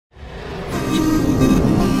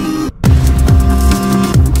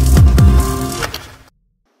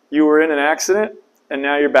You were in an accident and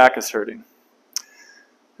now your back is hurting.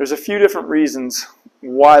 There's a few different reasons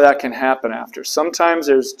why that can happen after. Sometimes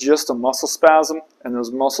there's just a muscle spasm and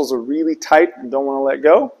those muscles are really tight and don't want to let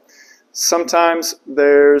go. Sometimes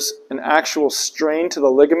there's an actual strain to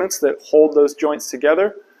the ligaments that hold those joints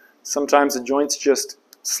together. Sometimes the joints just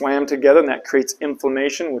slam together and that creates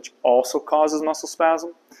inflammation, which also causes muscle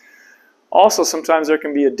spasm. Also, sometimes there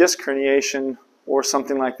can be a disc herniation or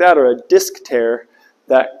something like that, or a disc tear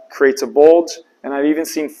that creates a bulge, and I've even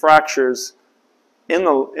seen fractures in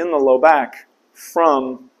the low back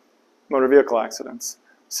from motor vehicle accidents.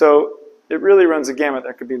 So it really runs a gamut.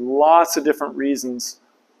 There could be lots of different reasons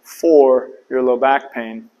for your low back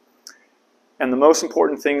pain. And the most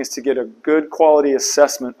important thing is to get a good quality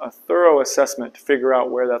assessment, a thorough assessment, to figure out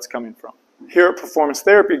where that's coming from. Here at Performance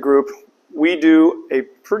Therapy Group, we do a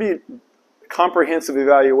pretty comprehensive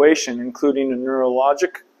evaluation, including a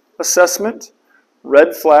neurologic assessment,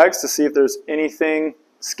 red flags to see if there's anything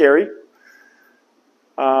scary.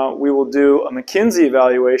 We will do a McKinsey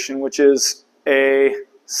evaluation, which is a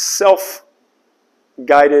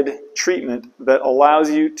self-guided treatment that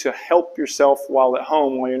allows you to help yourself while at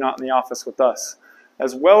home while you're not in the office with us,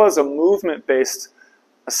 as well as a movement-based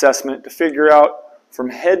assessment to figure out from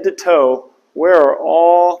head to toe where are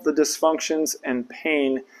all the dysfunctions and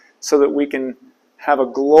pain so that we can have a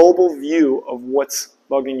global view of what's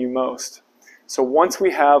bugging you most. So once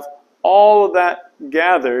we have all of that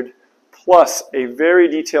gathered, plus a very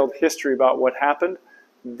detailed history about what happened,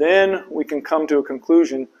 then we can come to a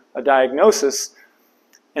conclusion, a diagnosis,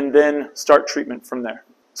 and then start treatment from there.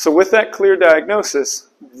 So with that clear diagnosis,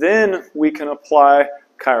 then we can apply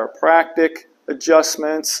chiropractic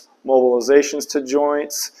adjustments, mobilizations to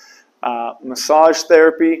joints, massage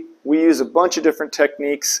therapy. We use a bunch of different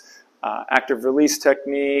techniques, active release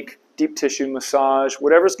technique, deep tissue massage,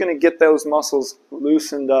 whatever's going to get those muscles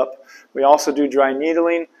loosened up. We also do dry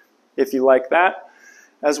needling, if you like that,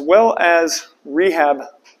 as well as rehab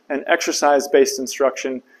and exercise-based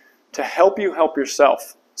instruction to help you help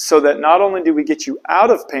yourself, so that not only do we get you out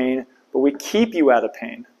of pain, but we keep you out of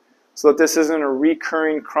pain, so that this isn't a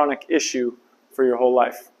recurring chronic issue for your whole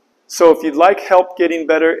life. So if you'd like help getting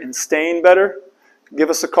better and staying better, give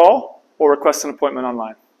us a call or request an appointment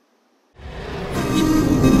online.